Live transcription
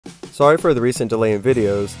Sorry for the recent delay in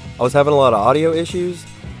videos. I was having a lot of audio issues,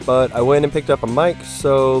 but I went and picked up a mic,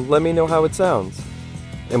 so let me know how it sounds.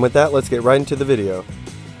 And with that, let's get right into the video.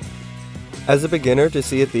 As a beginner to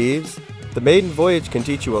Sea of Thieves, the maiden voyage can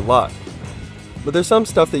teach you a lot, but there's some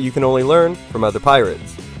stuff that you can only learn from other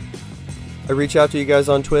pirates. I reached out to you guys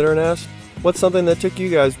on Twitter and asked, what's something that took you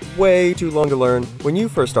guys way too long to learn when you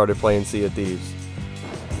first started playing Sea of Thieves?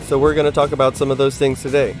 So we're going to talk about some of those things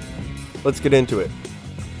today. Let's get into it.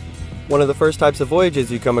 One of the first types of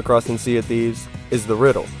voyages you come across in Sea of Thieves is the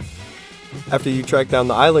riddle. After you track down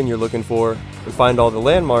the island you're looking for and find all the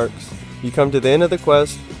landmarks, you come to the end of the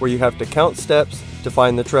quest where you have to count steps to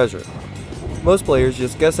find the treasure. Most players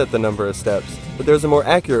just guess at the number of steps, but there's a more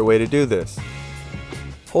accurate way to do this.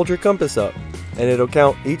 Hold your compass up, and it'll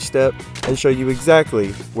count each step and show you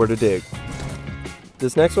exactly where to dig.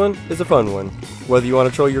 This next one is a fun one, whether you want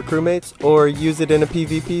to troll your crewmates or use it in a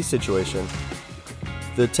PvP situation.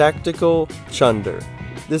 The tactical chunder.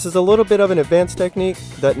 This is a little bit of an advanced technique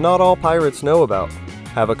that not all pirates know about.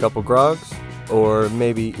 Have a couple grogs, or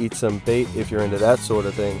maybe eat some bait if you're into that sort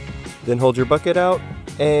of thing. Then hold your bucket out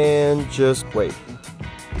and just wait.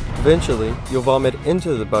 Eventually, you'll vomit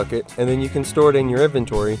into the bucket and then you can store it in your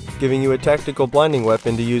inventory, giving you a tactical blinding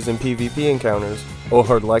weapon to use in PvP encounters,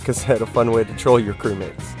 or like I said, a fun way to troll your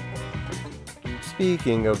crewmates.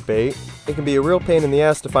 Speaking of bait, it can be a real pain in the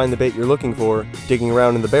ass to find the bait you're looking for, digging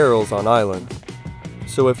around in the barrels on island.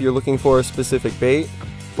 So if you're looking for a specific bait,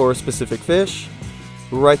 for a specific fish,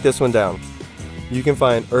 write this one down. You can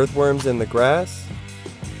find earthworms in the grass,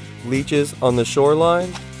 leeches on the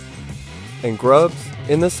shoreline, and grubs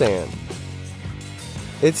in the sand.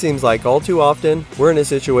 It seems like all too often, we're in a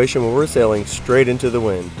situation where we're sailing straight into the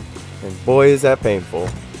wind, and boy is that painful.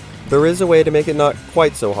 There is a way to make it not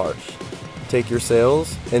quite so harsh. Take your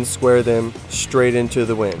sails and square them straight into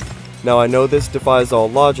the wind. Now I know this defies all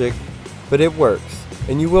logic, but it works,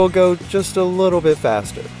 and you will go just a little bit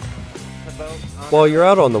faster. While you're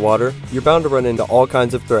out on the water, you're bound to run into all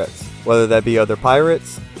kinds of threats, whether that be other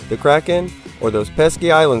pirates, the Kraken, or those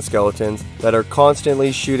pesky island skeletons that are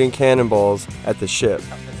constantly shooting cannonballs at the ship.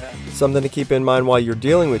 Something to keep in mind while you're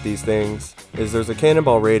dealing with these things is there's a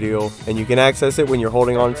cannonball radial and you can access it when you're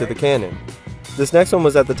holding on to the cannon. This next one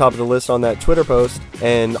was at the top of the list on that Twitter post,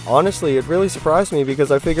 and honestly it really surprised me because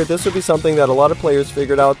I figured this would be something that a lot of players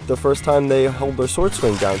figured out the first time they held their sword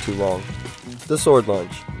swing down too long. The sword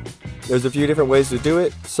lunge. There's a few different ways to do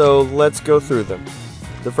it, so let's go through them.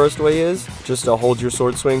 The first way is just to hold your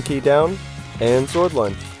sword swing key down and sword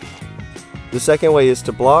lunge. The second way is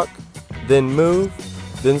to block, then move,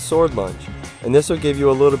 then sword lunge, and this will give you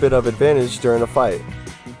a little bit of advantage during a fight.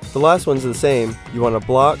 The last one's the same. You want to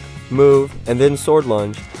block, move, and then sword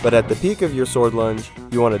lunge, but at the peak of your sword lunge,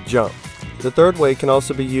 you want to jump. The third way can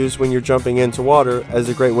also be used when you're jumping into water as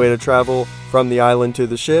a great way to travel from the island to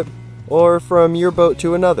the ship, or from your boat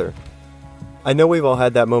to another. I know we've all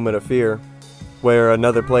had that moment of fear, where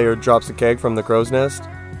another player drops a keg from the crow's nest,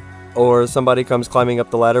 or somebody comes climbing up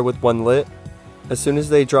the ladder with one lit. As soon as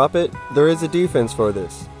they drop it, there is a defense for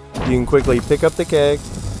this. You can quickly pick up the keg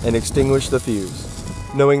and extinguish the fuse.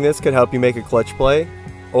 Knowing this could help you make a clutch play,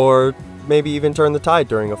 or maybe even turn the tide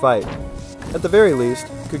during a fight. At the very least,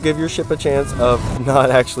 could give your ship a chance of not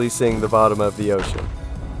actually seeing the bottom of the ocean.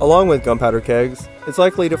 Along with gunpowder kegs, it's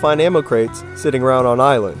likely to find ammo crates sitting around on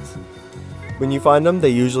islands. When you find them, they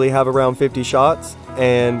usually have around 50 shots,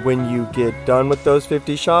 and when you get done with those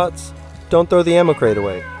 50 shots, don't throw the ammo crate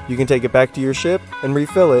away. You can take it back to your ship and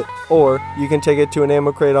refill it, or you can take it to an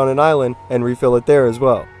ammo crate on an island and refill it there as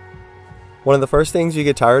well. One of the first things you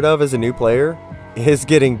get tired of as a new player is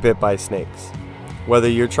getting bit by snakes. Whether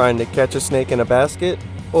you're trying to catch a snake in a basket,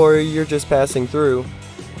 or you're just passing through,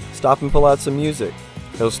 stop and pull out some music.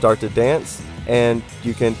 He'll start to dance, and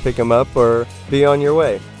you can pick him up or be on your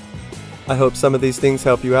way. I hope some of these things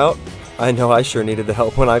help you out. I know I sure needed the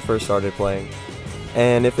help when I first started playing.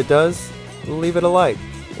 And if it does, leave it a like.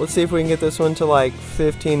 Let's see if we can get this one to like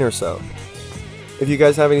 15 or so. If you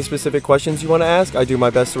guys have any specific questions you want to ask, I do my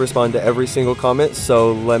best to respond to every single comment,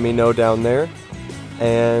 so let me know down there.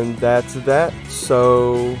 And that's that,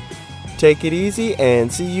 so take it easy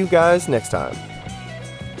and see you guys next time.